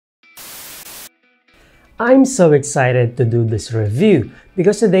I'm so excited to do this review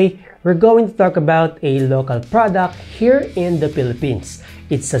because today we're going to talk about a local product here in the Philippines.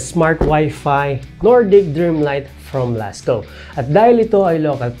 It's a smart Wi-Fi Nordic Dreamlight from Lasco. At dahil ito ay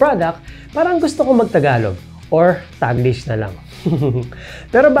local product, parang gusto ko mag-Tagalog or Taglish na lang.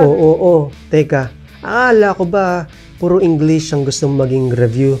 Pero ba... Oo, teka. Akala ko ba puro English ang gusto mong maging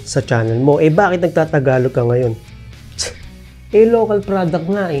review sa channel mo? Eh bakit nagtatagalog ka ngayon? Local product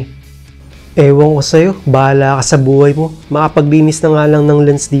nga eh. Ewan ko sa'yo, bahala ka sa buhay mo. Makapaglinis na nga lang ng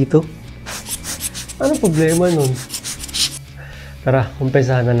lens dito. Ano problema nun? Tara,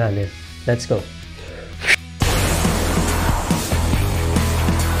 umpisahan na natin. Let's go.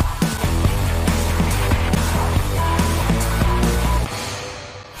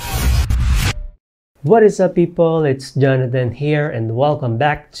 What is up people, it's Jonathan here and welcome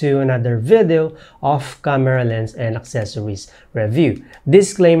back to another video of camera lens and accessories review.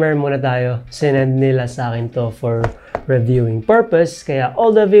 Disclaimer muna tayo, sinend nila sa akin to for reviewing purpose, kaya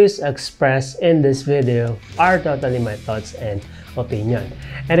all the views expressed in this video are totally my thoughts and opinion.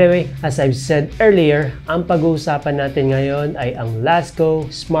 Anyway, as I've said earlier, ang pag-uusapan natin ngayon ay ang Lasco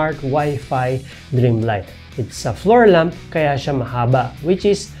Smart Wi-Fi Dreamlight. It's a floor lamp kaya siya mahaba, which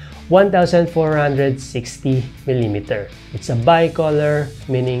is 1,460mm. It's a bicolor,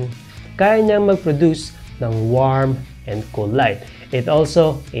 meaning kaya niyang mag-produce ng warm and cool light. It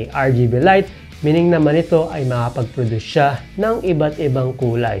also a RGB light, meaning naman ito ay makapag-produce siya ng iba't ibang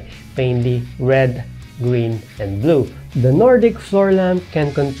kulay, mainly red, green, and blue. The Nordic floor lamp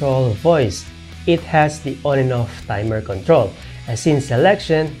can control voice. It has the on and off timer control, a scene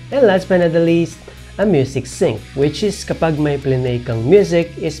selection, and last but not the least, a music sync, which is kapag may plinay kang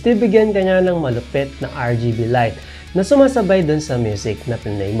music, is bibigyan ka niya ng malupit na RGB light na sumasabay dun sa music na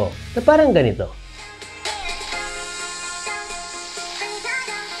plinay mo, na parang ganito.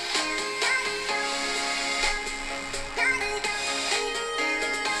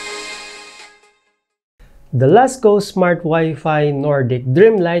 The Lasco Smart Wi-Fi Nordic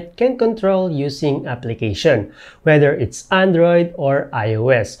Dreamlight can control using application, whether it's Android or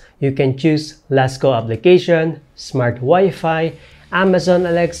iOS. You can choose Lasco application, Smart Wi-Fi, Amazon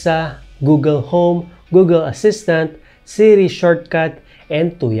Alexa, Google Home, Google Assistant, Siri shortcut,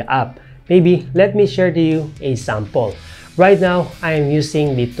 and Tuya app. Maybe let me share to you a sample. Right now, I am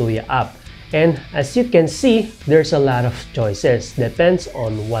using the Tuya app. And as you can see, there's a lot of choices. Depends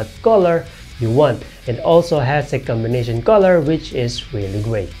on what color you want. It also has a combination color which is really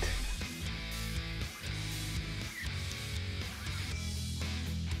great.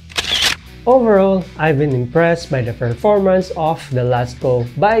 Overall, I've been impressed by the performance of the Lasco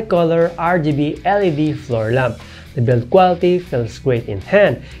bicolor RGB LED floor lamp. The build quality feels great in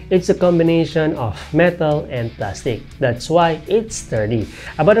hand. It's a combination of metal and plastic. That's why it's sturdy.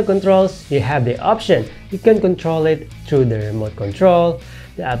 About the controls, you have the option. You can control it through the remote control,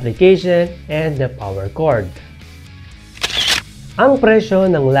 the application, and the power cord. Ang presyo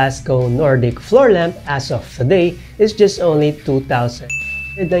ng Lasco Nordic floor lamp as of today is just only 2,090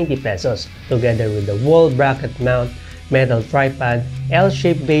 pesos, together with the wall bracket mount, metal tripod,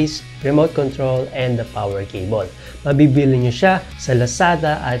 L-shaped base, remote control, and the power cable. Mabibili nyo siya sa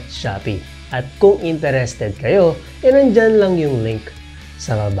LAZADA at SHOPEE. At kung interested kayo, nandyan lang yung link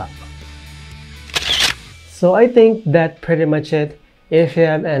sa baba. So I think that pretty much it. If you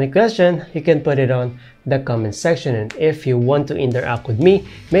have any question, you can put it on the comment section. And if you want to interact with me,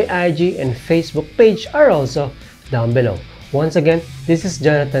 my IG and Facebook page are also down below. Once again, this is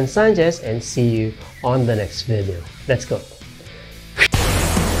Jonathan Sanchez and see you on the next video. Let's go!